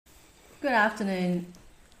Good afternoon,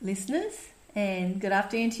 listeners, and good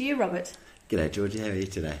afternoon to you, Robert. G'day, Georgie. How are you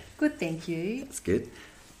today? Good, thank you. That's good.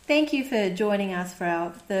 Thank you for joining us for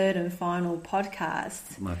our third and final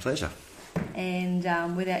podcast. My pleasure. And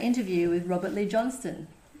with our interview with Robert Lee Johnston,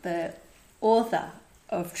 the author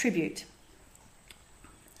of Tribute.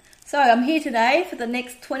 So I'm here today for the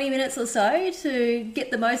next 20 minutes or so to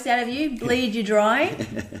get the most out of you, bleed you dry,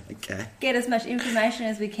 Okay. get as much information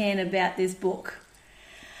as we can about this book.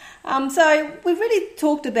 So we've really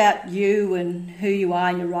talked about you and who you are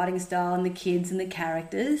and your writing style and the kids and the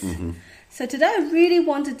characters. Mm-hmm. So today I really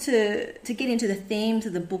wanted to get into the themes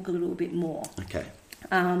of the book a little bit more. Okay.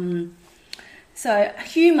 So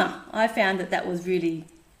humour, I found that was really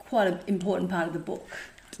quite an important part of the book.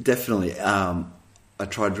 Definitely. I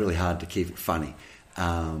tried really hard to keep it funny.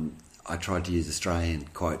 I tried to use Australian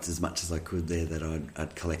quotes as much as I could there that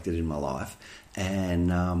I'd collected in my life.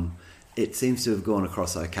 And it seems to have gone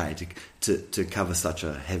across okay to cover such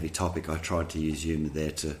a heavy topic. I tried to use humour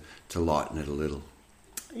there to lighten it a little.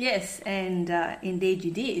 Yes, and indeed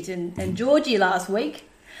you did. And Georgie last week,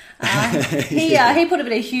 he put a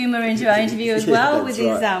bit of humour into our interview as well with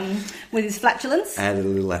his flatulence. Added a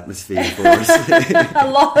little atmosphere for us.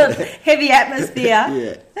 A lot of heavy atmosphere.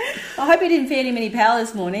 Yeah. I hope he didn't feed him any power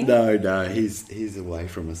this morning. No, he's away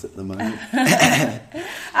from us at the moment.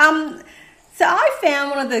 So I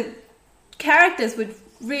found one of the characters which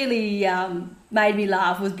really made me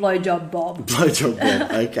laugh was Blowjob Bob. Blowjob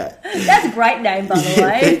Bob, okay. That's a great name, by the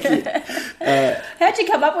way. Thank you. How'd you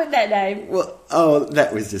come up with that name? Well,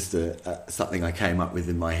 that was just something I came up with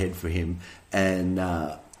in my head for him. And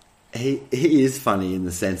he is funny in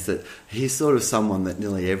the sense that he's sort of someone that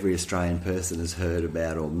nearly every Australian person has heard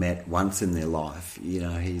about or met once in their life. You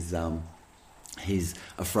know, he's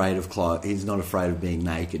afraid of clothes. He's not afraid of being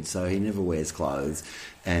naked, so he never wears clothes.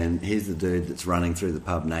 And he's the dude that's running through the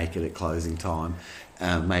pub naked at closing time,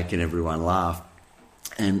 making everyone laugh,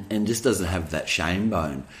 and just doesn't have that shame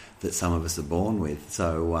bone that some of us are born with.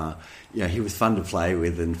 So, he was fun to play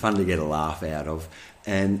with and fun to get a laugh out of,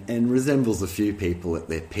 and resembles a few people at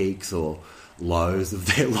their peaks or lows of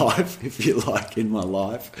their life, if you like, in my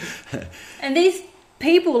life. And these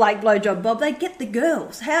people like Blowjob Bob, they get the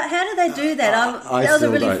girls. How do they do that? That was a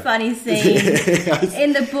really funny scene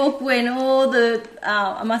in the book when all the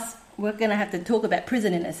we're going to have to talk about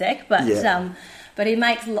prison in a sec, but he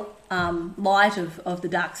makes light of the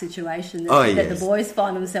dark situation that the boys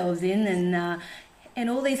find themselves in, and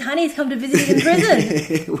all these honeys come to visit him in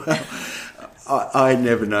prison. Well, I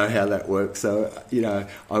never know how that works, so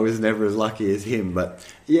I was never as lucky as him. But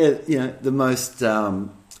the most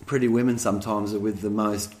pretty women sometimes are with the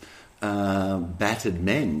most battered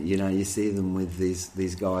men. You see them with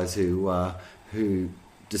these guys who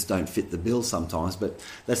just don't fit the bill sometimes, but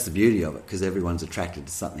that's the beauty of it, because everyone's attracted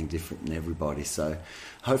to something different in everybody. So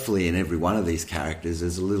hopefully in every one of these characters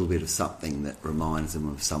there's a little bit of something that reminds them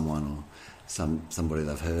of someone or somebody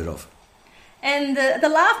they've heard of. And the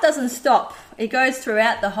laugh doesn't stop. It goes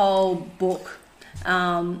throughout the whole book.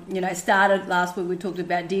 Started last week, we talked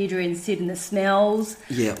about Deirdre and Sid and the smells.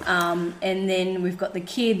 Yeah. And then we've got the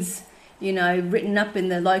kids, written up in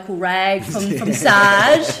the local rag from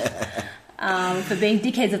Sarge for being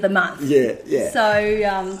dickheads of the month. Yeah.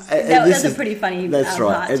 So that's a pretty funny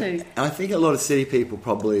part too. I think a lot of city people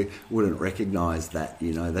probably wouldn't recognise that.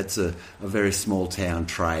 That's a very small town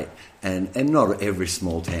trait. And not every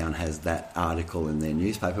small town has that article in their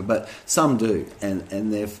newspaper, but some do.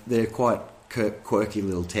 And they're quite quirky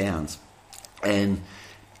little towns, and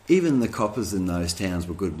even the coppers in those towns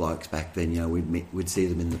were good blokes back then. We'd see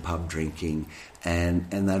them in the pub drinking, and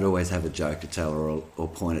they'd always have a joke to tell or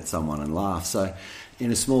point at someone and laugh. So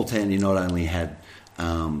in a small town you not only had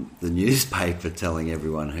the newspaper telling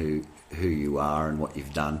everyone who you are and what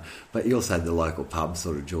you've done, but you also had the local pub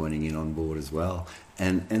sort of joining in on board as well,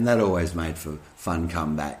 and that always made for fun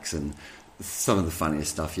comebacks and some of the funniest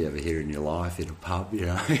stuff you ever hear in your life in a pub.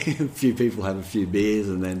 A few people have a few beers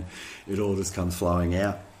and then it all just comes flowing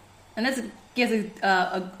out. And that's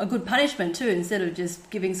a good punishment too, instead of just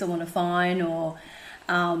giving someone a fine or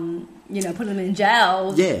putting them in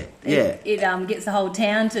jail. It gets the whole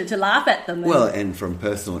town to laugh at them. Well, and from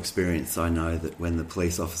personal experience, I know that when the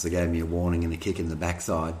police officer gave me a warning and a kick in the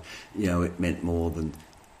backside, it meant more than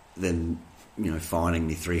fining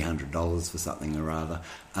me $300 for something or other.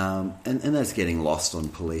 And that's getting lost on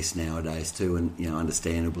police nowadays too, and,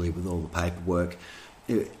 understandably with all the paperwork.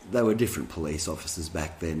 They were different police officers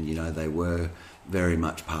back then, they were very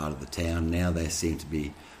much part of the town. Now they seem to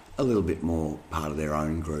be a little bit more part of their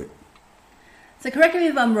own group. So correct me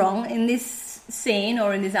if I'm wrong, in this scene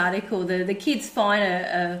or in this article, the kids find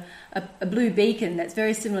a blue beacon that's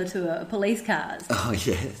very similar to a police car's. Oh,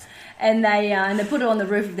 yes. And they put it on the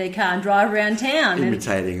roof of their car and drive around town.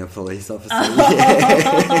 Imitating a police officer. Yeah.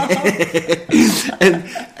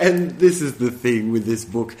 and this is the thing with this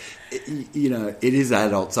book. You know, it is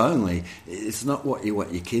adults only. It's not what you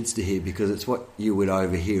want your kids to hear, because it's what you would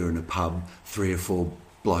overhear in a pub, 3 or 4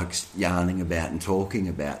 blokes yarning about and talking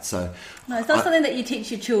about. So no, it's not something that you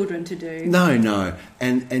teach your children to do. No,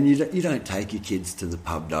 and you don't take your kids to the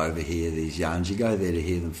pub to overhear these yarns. You go there to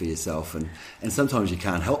hear them for yourself, and sometimes you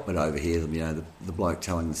can't help but overhear them. You know, the bloke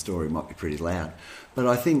telling the story might be pretty loud, but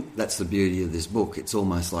I think that's the beauty of this book. It's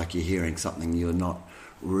almost like you're hearing something you're not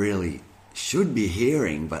really should be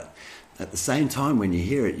hearing, but at the same time, when you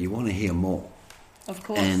hear it, you want to hear more. Of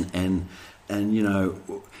course. And you know,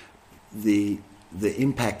 the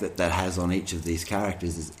impact that has on each of these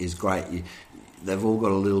characters is great. They've all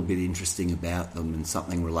got a little bit interesting about them and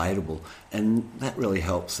something relatable, and that really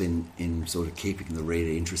helps in sort of keeping the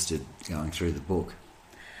reader interested going through the book.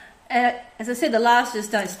 As I said, the laughs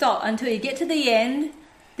just don't stop until you get to the end.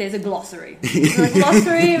 There's a glossary. There's a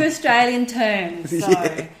glossary of Australian terms.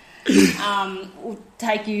 So we'll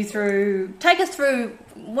take us through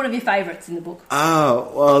one of your favourites in the book.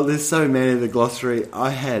 Oh, well, there's so many. The glossary, I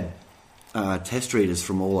had test readers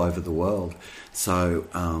from all over the world. So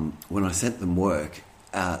when I sent them work,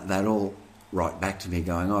 they'd all write back to me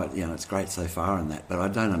going, oh, you know, it's great so far and that, but I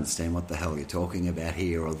don't understand what the hell you're talking about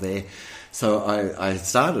here or there. So I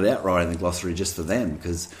started out writing the glossary just for them,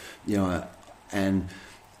 because, you know, and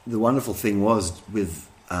the wonderful thing was with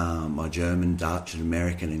my German, Dutch and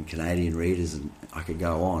American and Canadian readers, and I could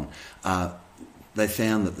go on, they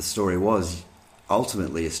found that the story was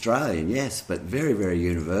ultimately Australian, yes, but very, very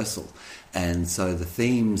universal. And so the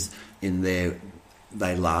themes in there,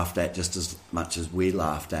 they laughed at just as much as we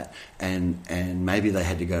laughed at. And maybe they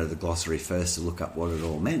had to go to the glossary first to look up what it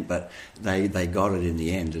all meant, but they got it in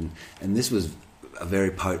the end. And this was a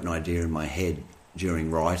very potent idea in my head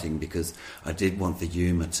during writing, because I did want the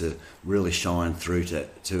humour to really shine through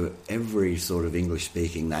to every sort of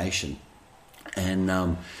English-speaking nation.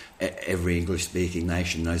 And every English-speaking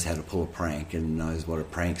nation knows how to pull a prank and knows what a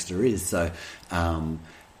prankster is. So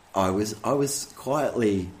I was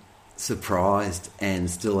quietly surprised and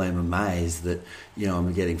still am amazed that, you know,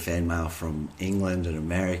 I'm getting fan mail from England and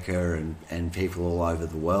America and people all over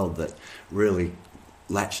the world that really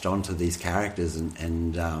latched onto these characters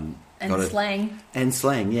and slang. And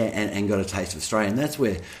slang, yeah, and got a taste of Australia. And that's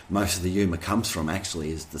where most of the humour comes from,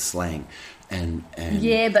 actually, is the slang. And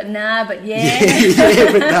yeah, but nah, but yeah.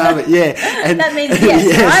 Yeah, but nah, but yeah. And that means yes,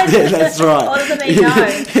 right? That's right. Or does it mean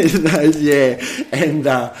no? Yeah,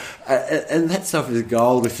 and that stuff is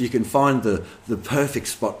gold if you can find the perfect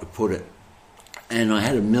spot to put it. And I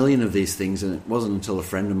had a million of these things, and it wasn't until a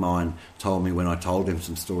friend of mine told me, when I told him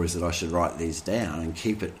some stories, that I should write these down and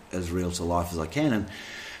keep it as real to life as I can. And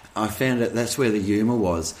I found that that's where the humour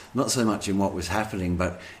was, not so much in what was happening,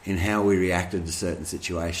 but in how we reacted to certain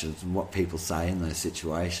situations and what people say in those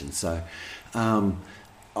situations. So I'm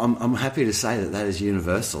happy to say that is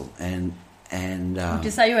universal. And would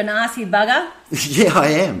you say you're a nasty bugger? Yeah, I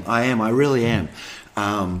am. I really am.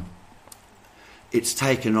 It's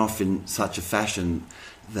taken off in such a fashion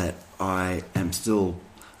that I am still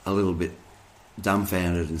a little bit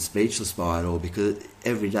dumbfounded and speechless by it all, because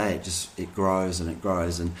every day it grows and it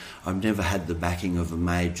grows, and I've never had the backing of a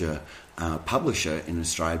major publisher in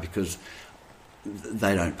Australia, because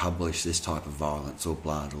they don't publish this type of violence or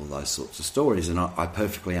blood or those sorts of stories, and I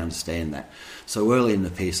perfectly understand that. So early in the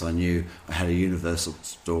piece I knew I had a universal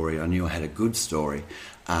story, I knew I had a good story,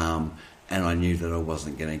 and I knew that I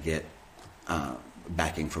wasn't going to get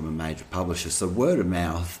backing from a major publisher. So word of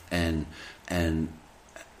mouth and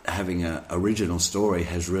having an original story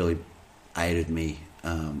has really aided me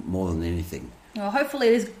more than anything. Well, hopefully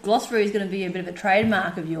this glossary is going to be a bit of a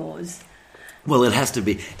trademark of yours. Well, it has to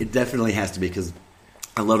be. It definitely has to be, because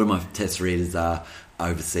a lot of my test readers are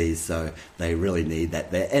overseas, so they really need that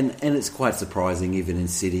there. And it's quite surprising, even in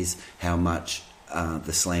cities, how much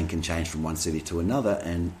the slang can change from one city to another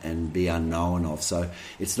and be unknown of. So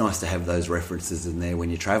it's nice to have those references in there when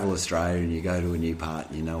you travel Australia and you go to a new part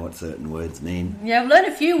and you know what certain words mean. Yeah, I've learned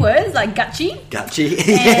a few words like gutchy.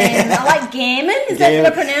 And I like gammon. Is that, did I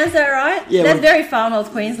pronounce that right? Yeah, that's very far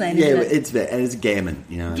North Queensland, isn't it? It's gammon,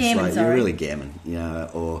 you know. Gammon, it's like, sorry. You're really gammon, you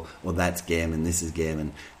know, or that's gammon, this is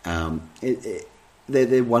gammon.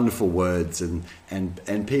 They're wonderful words,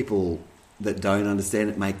 and people that don't understand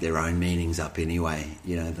it make their own meanings up anyway.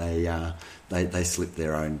 You know, they slip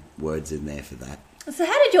their own words in there for that. So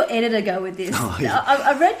how did your editor go with this? Oh, yeah.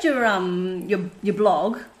 I read your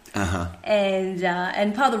blog,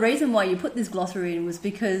 and part of the reason why you put this glossary in was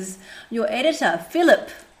because your editor, Philip,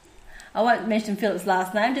 I won't mention Philip's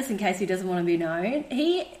last name just in case he doesn't want to be known,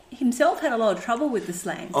 he himself had a lot of trouble with the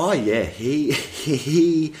slang. Oh yeah,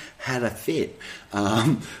 he had a fit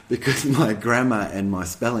because my grammar and my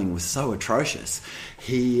spelling was so atrocious.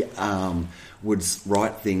 He would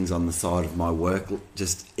write things on the side of my work,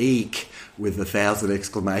 just eek with 1,000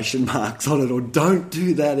 exclamation marks on it, or don't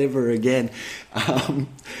do that ever again.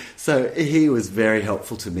 So he was very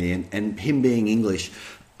helpful to me, and him being English,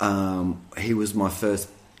 he was my first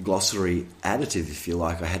glossary additive, if you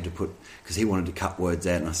like. I had to put, because he wanted to cut words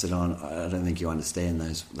out, and I said, I don't think you understand,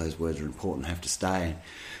 those words are important, have to stay.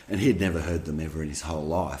 And he'd never heard them ever in his whole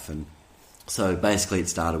life. And so basically it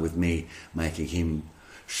started with me making him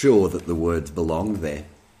sure that the words belonged there.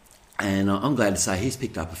 And I'm glad to say he's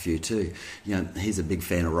picked up a few too. You know, he's a big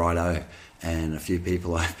fan of Righto, and a few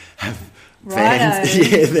people I have fans.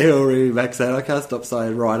 Yeah, they're already back saying, I can't stop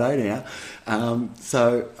saying Righto now.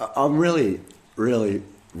 So I'm really, really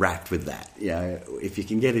wrapped with that. You know, if you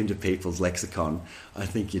can get into people's lexicon, I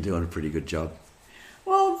think you're doing a pretty good job.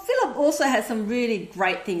 Well, Philip also has some really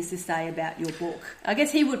great things to say about your book. I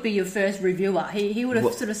guess he would be your first reviewer. He would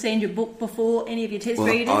have sort of seen your book before any of your test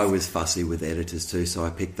readers. I was fussy with editors too, so I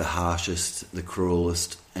picked the harshest, the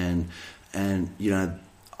cruelest, and you know,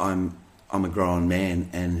 I'm a grown man,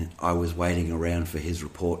 and I was waiting around for his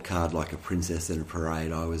report card like a princess in a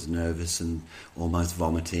parade. I was nervous and almost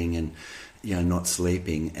vomiting, and you know, not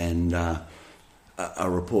sleeping, and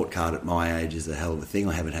a report card at my age is a hell of a thing.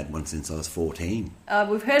 I haven't had one since I was 14.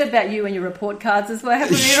 We've heard about you and your report cards as well,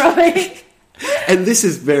 haven't we, Robbie? And this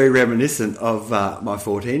is very reminiscent of my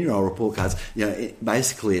 14-year-old report cards. You know,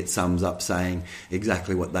 basically it sums up saying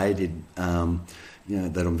exactly what they did, you know,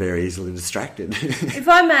 that I'm very easily distracted. If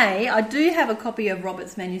I may, I do have a copy of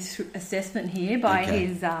Robert's manuscript assessment here by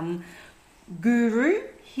his guru,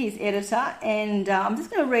 his editor, and I'm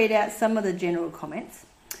just going to read out some of the general comments.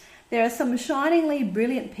 There are some shiningly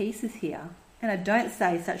brilliant pieces here, and I don't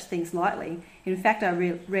say such things lightly. In fact, I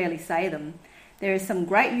rarely say them. There is some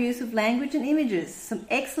great use of language and images, some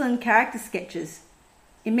excellent character sketches,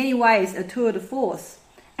 in many ways a tour de force.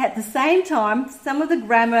 At the same time, some of the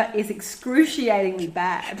grammar is excruciatingly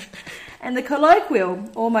bad, and the colloquial,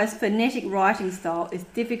 almost phonetic writing style is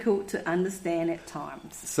difficult to understand at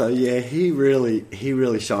times. So yeah, he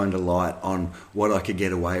really shined a light on what I could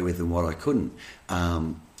get away with and what I couldn't.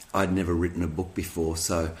 I'd never written a book before,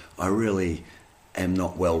 so I really am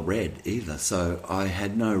not well read either. So I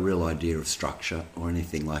had no real idea of structure or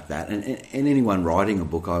anything like that. And anyone writing a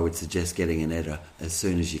book, I would suggest getting an editor as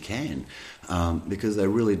soon as you can, because they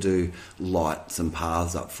really do light some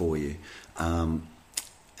paths up for you. And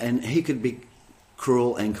he could be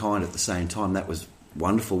cruel and kind at the same time. That was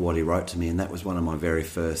wonderful what he wrote to me, and that was my very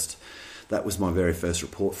first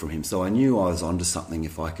report from him. So I knew I was onto something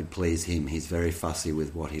if I could please him. He's very fussy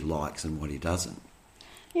with what he likes and what he doesn't.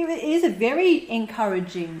 Yeah, it is a very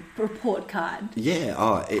encouraging report card.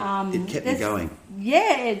 Yeah, it kept me going.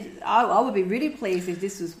 Yeah, I would be really pleased if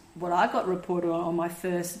this was what I got reported on my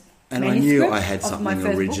first and I knew I had something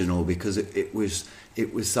original book. Because it was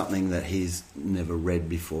something that he's never read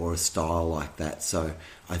before, a style like that. So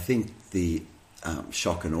I think the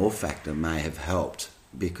shock and awe factor may have helped,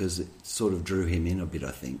 because it sort of drew him in a bit,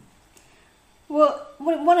 I think. Well,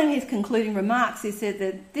 one of his concluding remarks, he said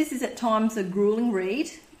that this is at times a gruelling read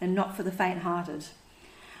and not for the faint-hearted.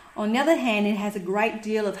 On the other hand, it has a great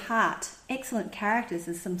deal of heart, excellent characters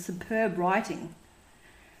and some superb writing.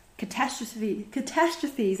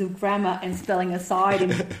 Catastrophes of grammar and spelling aside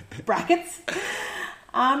in brackets.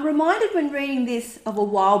 Reminded when reading this of a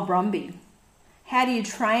wild Brumby. How do you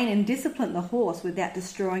train and discipline the horse without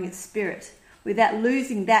destroying its spirit, without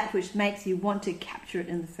losing that which makes you want to capture it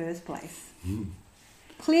in the first place?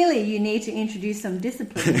 Clearly, you need to introduce some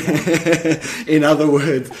discipline. In other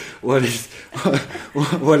words, what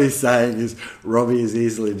he's saying is Robbie is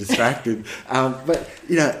easily distracted. But,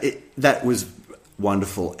 you know, that was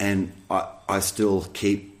wonderful, and I still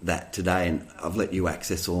keep that today, and I've let you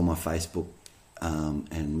access all my Facebook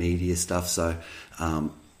and media stuff, so,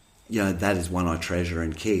 you know, that is one I treasure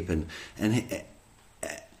and keep, and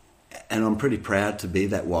I'm pretty proud to be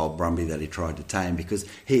that wild Brumby that he tried to tame, because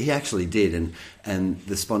he actually did, and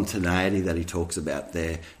the spontaneity that he talks about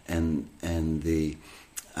there, and the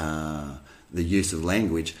use of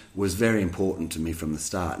language was very important to me from the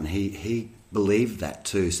start, and he believed that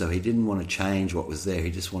too, so he didn't want to change what was there,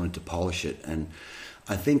 he just wanted to polish it, and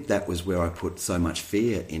I think that was where I put so much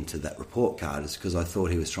fear into that report card, is because I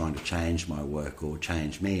thought he was trying to change my work or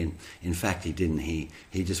change me, and in fact he didn't. He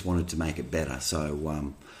just wanted to make it better.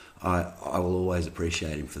 So I will always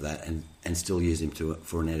appreciate him for that, and still use him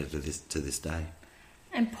for an editor to this day.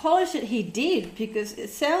 And polish it he did, because it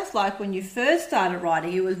sounds like when you first started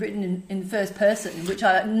writing, it was written in first person, which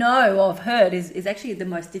I know I've heard is actually the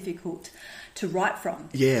most difficult to write from.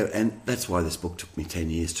 Yeah, and that's why this book took me 10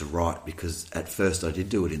 years to write, because at first I did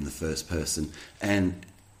do it in the first person, and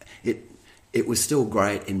it was still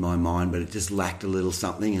great in my mind, but it just lacked a little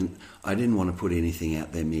something, and I didn't want to put anything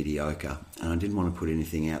out there mediocre, and I didn't want to put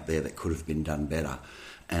anything out there that could have been done better.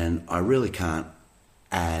 And I really can't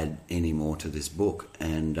add any more to this book,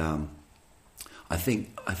 and I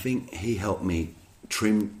think he helped me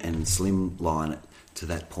trim and slimline it to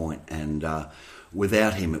that point, and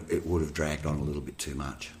without him it would have dragged on a little bit too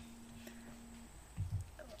much.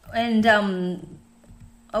 And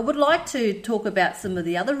I would like to talk about some of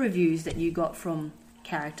the other reviews that you got from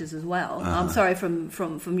characters as well. I'm sorry, from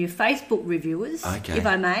your Facebook reviewers, okay, if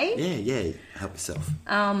I may. Yeah, help yourself.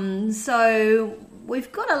 So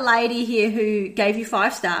we've got a lady here who gave you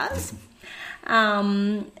 5 stars,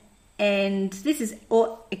 and this is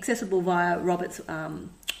accessible via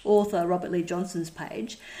author Robert Lee Johnson's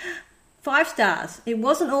page. 5 stars. It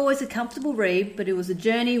wasn't always a comfortable read, but it was a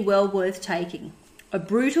journey well worth taking. A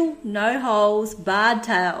brutal, no holes, barred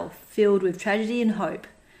tale filled with tragedy and hope.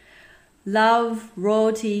 Love,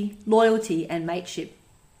 loyalty and mateship.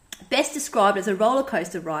 Best described as a roller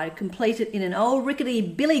coaster ride completed in an old rickety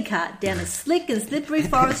billy cart down a slick and slippery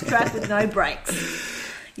forest track with no brakes.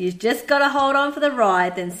 You've just got to hold on for the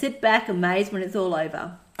ride, then sit back amazed when it's all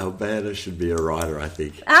over. Alberta should be a writer, I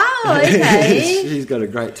think. Oh, okay. She's got a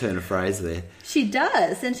great turn of phrase there. She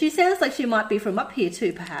does, and she sounds like she might be from up here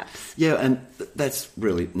too, perhaps. Yeah, and that's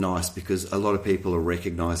really nice, because a lot of people are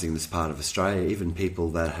recognising this part of Australia, even people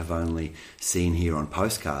that have only seen here on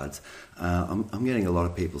postcards. I'm getting a lot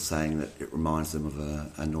of people saying that it reminds them of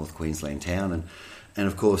a North Queensland town, and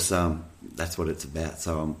of course that's what it's about.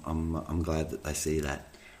 So I'm glad that they see that.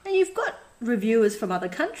 And you've got reviewers from other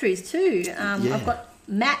countries too. Yeah. I've got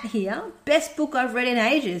Matt here. Best book I've read in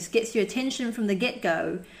ages. Gets your attention from the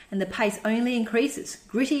get-go, and the pace only increases.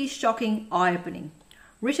 Gritty, shocking, eye-opening.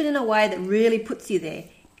 Written in a way that really puts you there.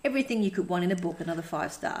 Everything you could want in a book. Another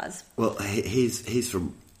 5 stars. Well, he's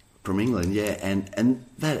from England, yeah, and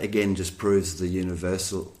that again just proves the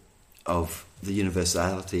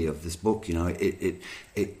universality of this book. You know, it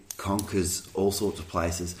conquers all sorts of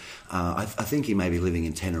places. I think he may be living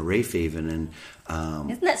in Tenerife even, and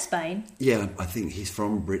isn't that Spain? Yeah, I think he's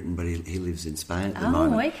from Britain, but he lives in Spain at the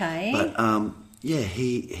moment. Oh, okay. But yeah,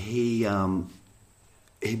 he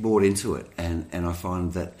bought into it, and I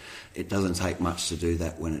find that it doesn't take much to do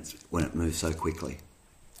that when it moves so quickly.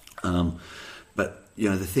 But you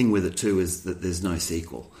know, the thing with it too is that there's no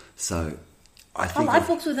sequel. So I think I like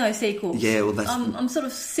books with no sequels. Yeah, well, I'm sort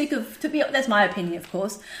of sick of. That's my opinion, of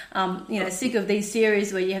course. Sick of these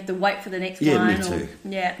series where you have to wait for the next one. Yeah, me too.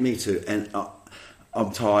 Yeah, me too. And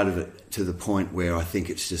I'm tired of it to the point where I think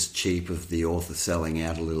it's just cheap of the author selling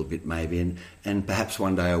out a little bit, maybe. And perhaps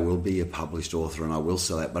one day I will be a published author and I will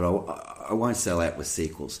sell out, but I won't sell out with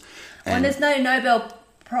sequels. And there's no Nobel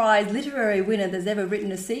Prize literary winner that's ever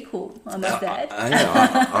written a sequel, I must add.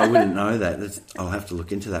 I wouldn't know that. I'll have to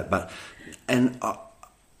look into that. And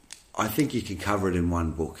I think you can cover it in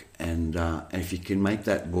one book, and if you can make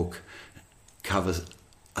that book cover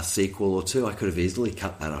a sequel or two, I could have easily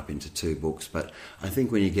cut that up into 2 books. But I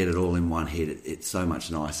think when you get it all in one hit, it's so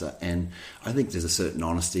much nicer. And I think there's a certain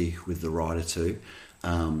honesty with the writer too.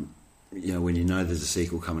 When you know there's a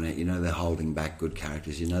sequel coming out, you know they're holding back good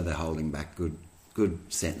characters, you know they're holding back good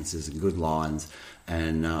sentences and good lines,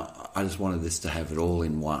 and I just wanted this to have it all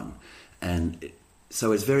in one.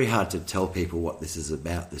 So it's very hard to tell people what this is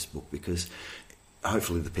about, this book, because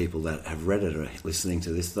hopefully the people that have read it or listening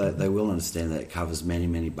to this, they will understand that it covers many,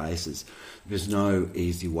 many bases. There's no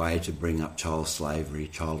easy way to bring up child slavery,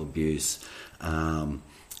 child abuse,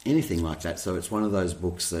 anything like that. So it's one of those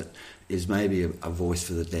books that is maybe a voice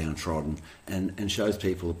for the downtrodden, and shows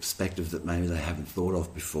people a perspective that maybe they haven't thought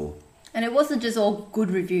of before. And it wasn't just all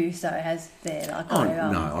good reviews, so it has there.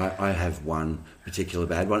 No, I have one particular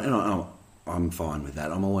bad one, and I'm fine with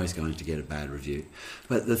that. I'm always going to get a bad review.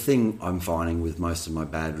 But the thing I'm finding with most of my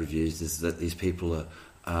bad reviews is that these people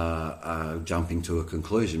are jumping to a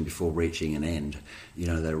conclusion before reaching an end. You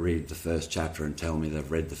know, they read the first chapter and tell me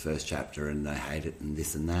they've read the first chapter and they hate it and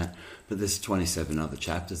this and that. But there's 27 other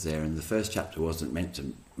chapters there, and the first chapter wasn't meant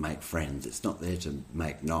to make friends. It's not there to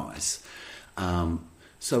make nice.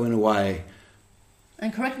 So in a way,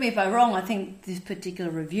 And correct me if I'm wrong, I think this particular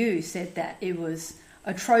review said that it was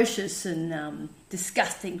atrocious and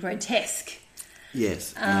disgusting, grotesque.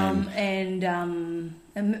 Yes. Imagine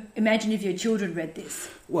if your children read this.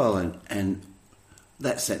 Well, and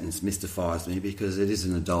that sentence mystifies me because it is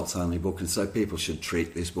an adults-only book, and so people should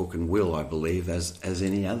treat this book, and will, I believe, as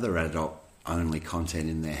any other adult-only content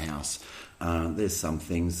in their house. There's some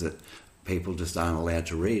things that people just aren't allowed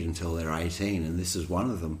to read until they're 18, and this is one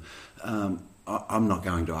of them. I'm not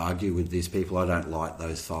going to argue with these people. I don't light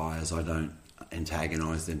those fires. I don't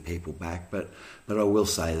antagonise them people back. But I will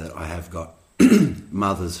say that I have got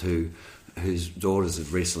mothers whose daughters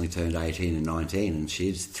have recently turned 18 and 19, and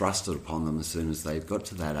she's thrust it upon them as soon as they got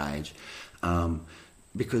to that age,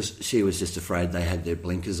 because she was just afraid they had their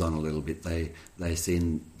blinkers on a little bit. They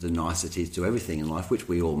seen the niceties to everything in life, which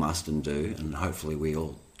we all must and do, and hopefully we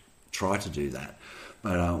all try to do that.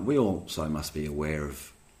 But we also must be aware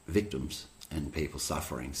of victims and people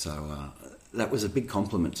suffering. So that was a big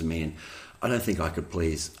compliment to me, and I don't think I could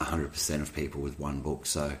please 100% of people with one book.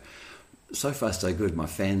 So far so good. My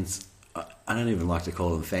fans, I don't even like to call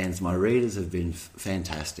them fans, my readers have been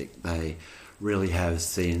fantastic. They really have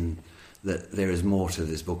seen that there is more to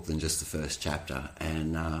this book than just the first chapter,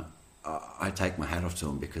 and I take my hat off to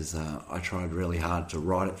them because I tried really hard to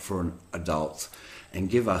write it for adults and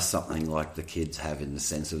give us something like the kids have in the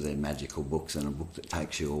sense of their magical books and a book that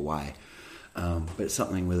takes you away. But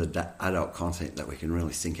something with adult content that we can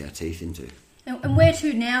really sink our teeth into. And where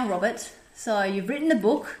to now, Robert? So you've written the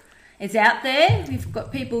book, it's out there, you've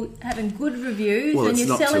got people having good reviews, and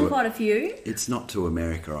you're selling quite a few. It's not to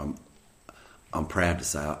America, I'm proud to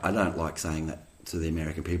say. I don't like saying that to the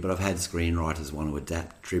American people, but I've had screenwriters want to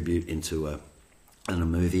adapt Tribute into a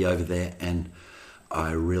movie over there, and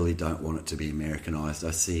I really don't want it to be Americanised.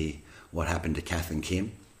 I see what happened to Kath and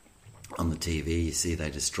Kim on the TV. You see they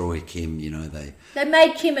destroy Kim, they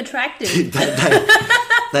made Kim attractive.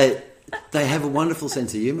 They have a wonderful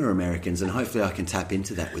sense of humour, Americans, and hopefully I can tap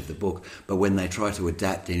into that with the book. But when they try to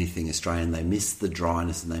adapt anything Australian, they miss the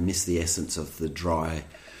dryness and they miss the essence of the dry,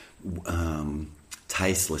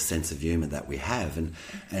 tasteless sense of humour that we have.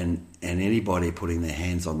 And anybody putting their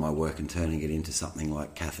hands on my work and turning it into something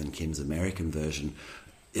like Kath and Kim's American version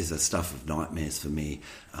is a stuff of nightmares for me.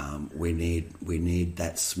 We need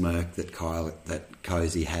that smirk that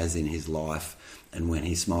Cozy has in his life, and when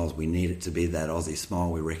he smiles, we need it to be that Aussie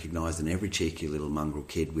smile we recognise in every cheeky little mongrel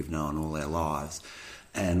kid we've known all our lives.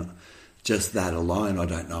 And just that alone, I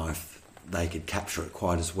don't know if they could capture it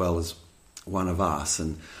quite as well as one of us.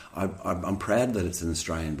 And I'm proud that it's an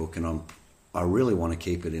Australian book, and I really want to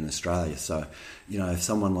keep it in Australia. So, if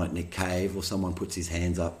someone like Nick Cave or someone puts his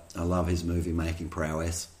hands up, I love his movie making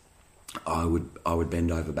prowess, I would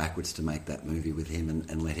bend over backwards to make that movie with him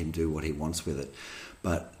and let him do what he wants with it.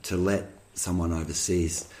 But to let someone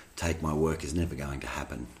overseas take my work is never going to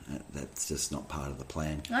happen. That's just not part of the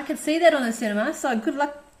plan. I can see that on the cinema, so good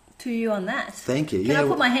luck to you on that. Thank you. Can I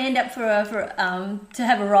put my hand up for to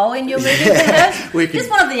have a role in your movie, perhaps? Just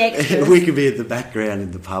one of the extras. We could be at the background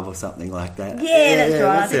in the pub or something like that. Yeah, that's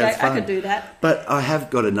right. I think I could do that. But I have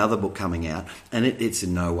got another book coming out, and it's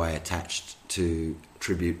in no way attached to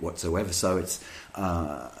Tribute whatsoever. So it's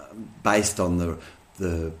based on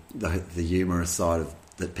the humorous side of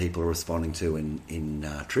that people are responding to in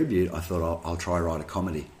Tribute. I thought I'll try write a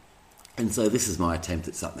comedy. And so this is my attempt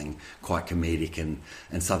at something quite comedic and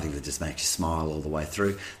something that just makes you smile all the way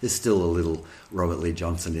through. There's still a little Robert Lee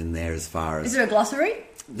Johnson in there as far as... Is there a glossary?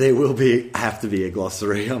 There will have to be a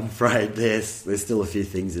glossary, I'm afraid. There's still a few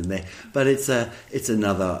things in there. But it's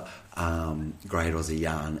another great Aussie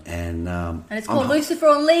yarn. And it's called Lucifer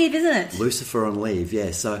on Leave, isn't it? Lucifer on Leave,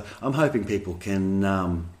 yeah. So I'm hoping people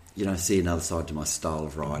can, see another side to my style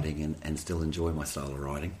of writing and still enjoy my style of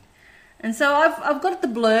writing. And so I've got the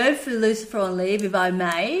blurb for Lucifer on Leave, if I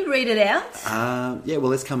may. Read it out.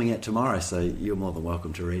 It's coming out tomorrow, so you're more than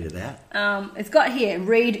welcome to read it out. It's got here,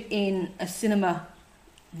 read in a cinema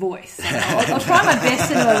voice. I'll try my best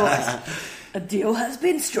cinema voice. A deal has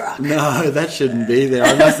been struck. No, that shouldn't be there.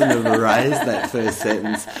 I mustn't have erased that first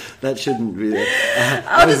sentence. That shouldn't be there.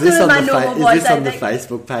 I'll just do it in my normal voice. Is this on the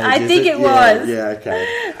Facebook page? I think it was. Yeah,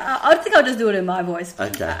 okay. I think I'll just do it in my voice.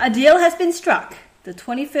 Okay. A deal has been struck. The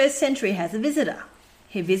 21st century has a visitor.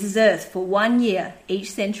 He visits Earth for 1 year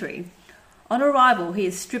each century. On arrival, he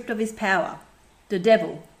is stripped of his power. The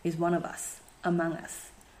devil is one of us, among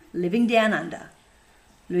us, living down under.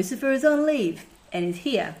 Lucifer is on leave and is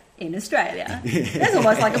here in Australia. That's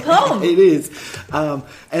almost like a poem. It is. And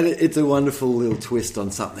it's a wonderful little twist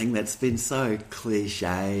on something that's been so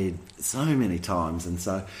cliched so many times. And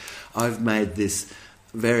so I've made this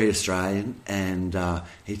very Australian, and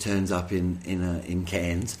he turns up in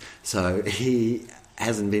Cairns. So he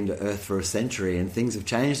hasn't been to Earth for a century, and things have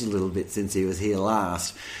changed a little bit since he was here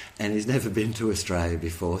last, and he's never been to Australia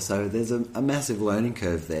before. So there's a massive learning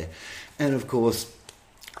curve there. And of course,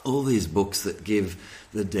 all these books that give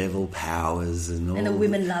the devil powers and the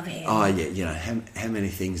women love him. Oh yeah, how many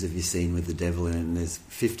things have you seen with the devil in it? And there's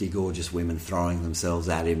 50 gorgeous women throwing themselves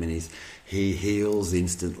at him, and he heals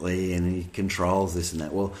instantly, and he controls this and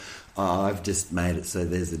that. Well, I've just made it so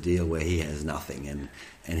there's a deal where he has nothing, and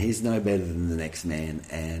he's no better than the next man,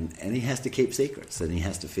 and he has to keep secrets, and he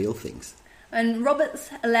has to feel things. And Robert's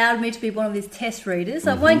allowed me to be one of his test readers,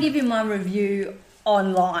 so I won't give you my review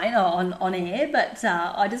online or on air, but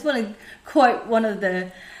I just want to quote one of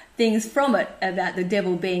the things from it about the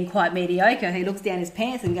devil being quite mediocre. He looks down his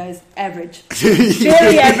pants and goes, average.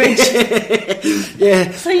 Very average.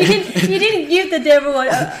 Yeah. So you didn't give the devil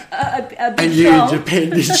a big huge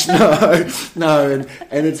appendage. No,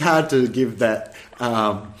 and it's hard to give that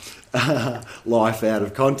life out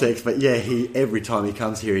of context, but yeah, every time he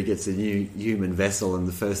comes here he gets a new human vessel, and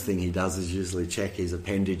the first thing he does is usually check his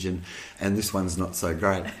appendage, and this one's not so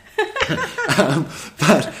great.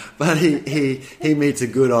 But he meets a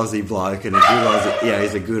good Aussie bloke, and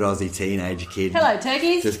he's a good Aussie teenage kid. Hello,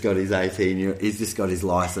 turkeys. Just got his 18. He's just got his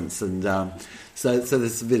license, and so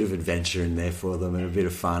there's a bit of adventure in there for them, and a bit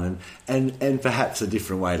of fun, and perhaps a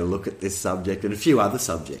different way to look at this subject and a few other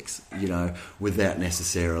subjects, without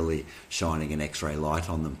necessarily shining an X-ray light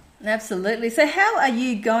on them. Absolutely. So how are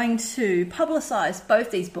you going to publicise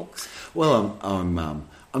both these books? Well,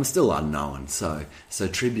 I'm still unknown. So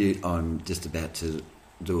Tribute, I'm just about to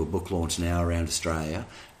do a book launch now around Australia.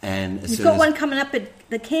 And you've got one coming up at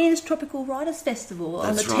the Cairns Tropical Writers Festival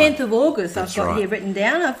on the 10th of August. I've got here written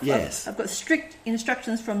down. I've got strict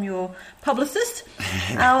instructions from your publicist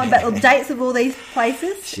about the dates of all these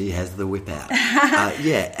places. She has the whip out.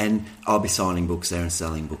 And I'll be signing books there and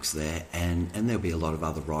selling books there, and there'll be a lot of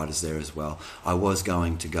other writers there as well. I was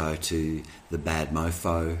going to go to the Bad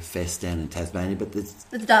Mofo Fest down in Tasmania, but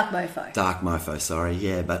the Dark Mofo. Dark Mofo, sorry,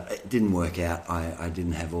 yeah, but it didn't work out. I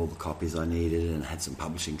didn't have all the copies I needed, and had some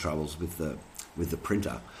publishing troubles with the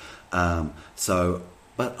printer.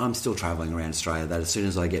 But I'm still travelling around Australia. That as soon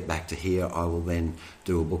as I get back to here, I will then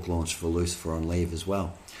do a book launch for Lucifer on Leave as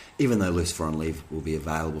well. Even though Lucifer on Leave will be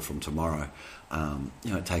available from tomorrow,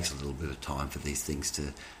 it takes a little bit of time for these things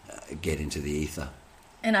to get into the ether.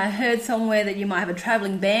 And I heard somewhere that you might have a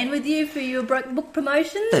travelling band with you for your book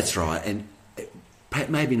promotions. That's right, and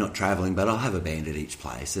maybe not travelling, but I'll have a band at each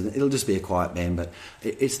place, and it'll just be a quiet band, but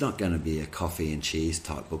it's not going to be a coffee and cheese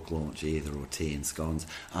type book launch either, or tea and scones.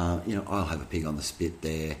 I'll have a pig on the spit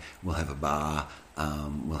there, we'll have a bar,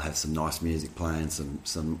 we'll have some nice music playing,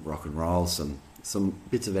 some rock and roll, some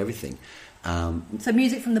bits of everything. So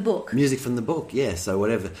music from the book? Music from the book, yeah, so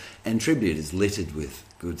whatever. And Tribute is littered with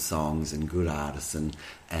good songs and good artists,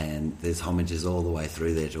 and there's homages all the way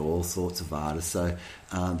through there to all sorts of artists. So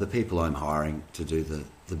the people I'm hiring to do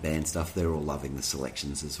the band stuff, they're all loving the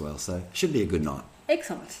selections as well. So it should be a good night.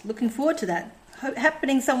 Excellent. Looking forward to that.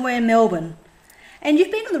 Happening somewhere in Melbourne. And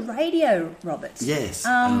you've been on the radio, Robert. Yes.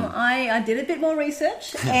 I did a bit more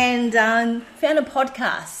research and found a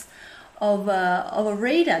podcast of a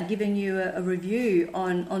reader giving you a review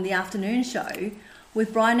on the afternoon show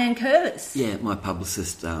with Brian Ann Curvis. Yeah, my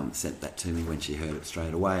publicist sent that to me when she heard it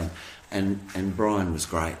straight away, and Brian was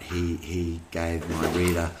great. He gave my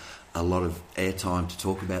reader a lot of airtime to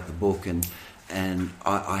talk about the book, and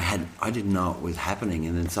I didn't know it was happening,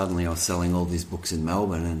 and then suddenly I was selling all these books in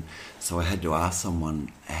Melbourne, and so I had to ask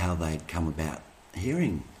someone how they'd come about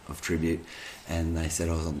hearing of Tribute, and they said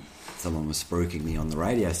someone was spruiking me on the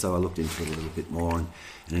radio, so I looked into it a little bit more, and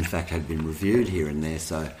in fact had been reviewed here and there,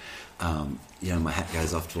 so my hat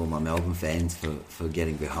goes off to all my Melbourne fans for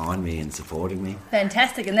getting behind me and supporting me.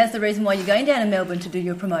 Fantastic, and that's the reason why you're going down to Melbourne to do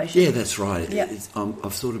your promotion. Yeah, that's right. Yep.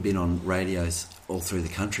 I've sort of been on radios all through the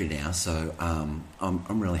country now, so I'm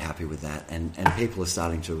really happy with that, and people are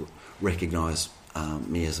starting to recognise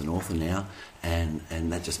me as an author now, and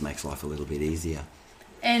that just makes life a little bit easier.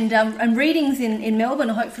 And readings in Melbourne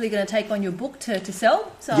are hopefully going to take on your book to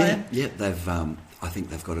sell. So yeah, they've I think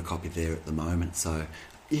they've got a copy there at the moment. So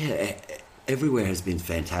yeah, everywhere has been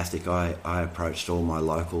fantastic. I approached all my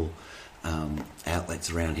local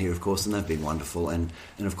outlets around here, of course, and they've been wonderful. And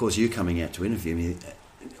of course, you coming out to interview me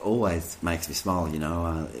always makes me smile.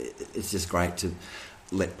 It's just great to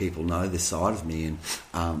let people know this side of me.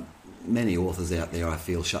 And many authors out there, I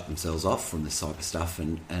feel, shut themselves off from this type of stuff,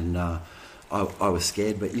 and I was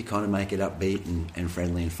scared, but you kind of make it upbeat and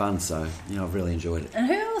friendly and fun, so I've really enjoyed it. And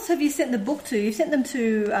who else have you sent the book to? You've sent them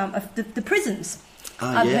to the prisons.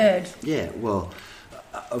 I've heard. Yeah, well,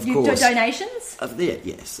 of course. Donations?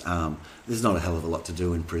 Yes. There's not a hell of a lot to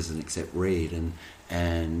do in prison except read,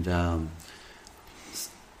 and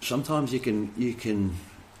sometimes you can.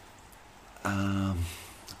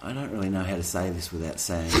 I don't really know how to say this without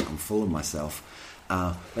saying I'm full of myself.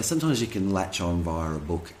 But sometimes you can latch on via a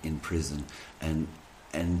book in prison, and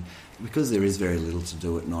because there is very little to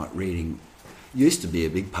do at night, reading used to be a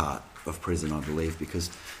big part of prison, I believe, because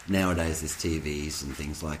nowadays there's TVs and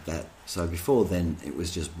things like that. So before then it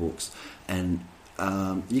was just books, and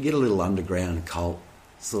you get a little underground cult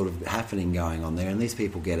sort of happening going on there, and these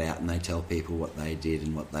people get out and they tell people what they did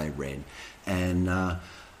and what they read, and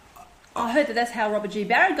I heard that's how Robert G.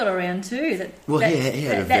 Barrett got around too.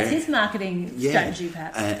 That's his marketing strategy,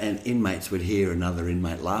 perhaps. And inmates would hear another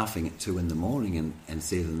inmate laughing at 2 a.m. and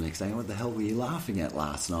see them the next day. What the hell were you laughing at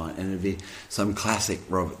last night? And it'd be some classic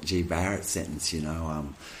Robert G. Barrett sentence,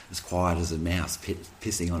 as quiet as a mouse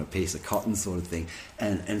pissing on a piece of cotton, sort of thing.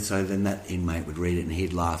 And so then that inmate would read it and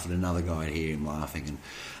he'd laugh, and another guy would hear him laughing,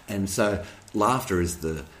 and so laughter is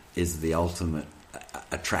the ultimate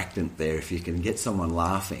attractant there. If you can get someone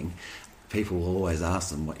laughing, people will always ask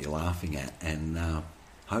them what you're laughing at, and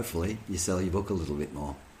hopefully you sell your book a little bit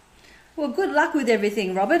more. Well, good luck with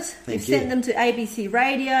everything, Robert. Thank you. You've sent them to ABC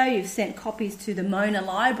Radio, you've sent copies to the Mona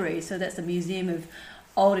Library, so that's a museum of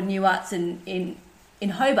old and new arts in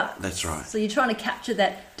Hobart. That's right. So you're trying to capture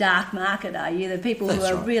that dark market, are you? The people who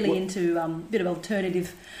are really into a bit of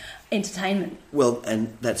alternative entertainment. Well,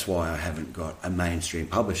 and that's why I haven't got a mainstream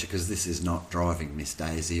publisher, because this is not Driving Miss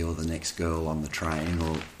Daisy or The Next Girl on the Train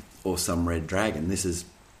or some Red Dragon. This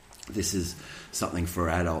is something for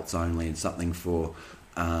adults only, and something for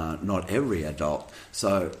not every adult.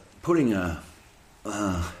 So putting a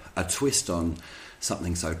twist on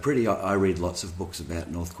something so pretty. I read lots of books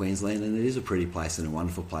about North Queensland, and it is a pretty place and a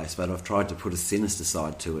wonderful place, but I've tried to put a sinister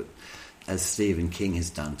side to it, as Stephen King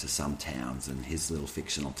has done to some towns and his little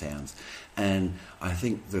fictional towns. And I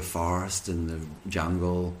think the forest and the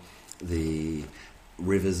jungle, the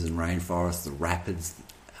rivers and rainforests, the rapids,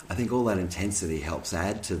 I think all that intensity helps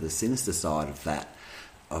add to the sinister side of that,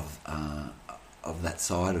 of that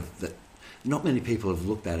side of that. Not many people have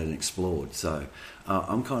looked at and explored. So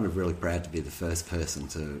I'm kind of really proud to be the first person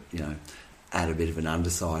to, add a bit of an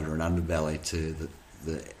underside or an underbelly to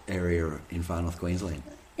the area in far north Queensland.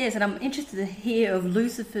 Yes, and I'm interested to hear of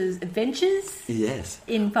Lucifer's adventures. Yes.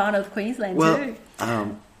 In far north Queensland too.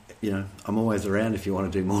 I'm always around if you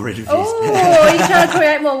want to do more interviews. Oh, you're trying to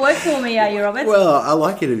create more work for me, are you, Robert? Well, I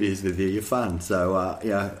like interviews with you. You're fun. So,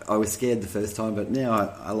 I was scared the first time, but now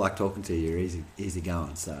I like talking to you. You're easy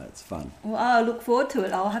going, so it's fun. Well, I look forward to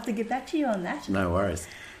it. I'll have to get back to you on that. No worries.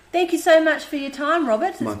 Thank you so much for your time,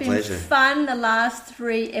 Robert. My pleasure. It's been fun the last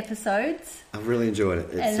 3 episodes. I've really enjoyed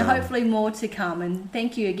it. And hopefully more to come. And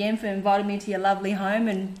thank you again for inviting me to your lovely home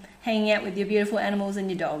and hanging out with your beautiful animals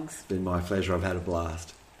and your dogs. It's been my pleasure. I've had a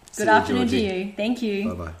blast. Good afternoon to you. Thank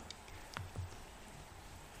you. Bye-bye.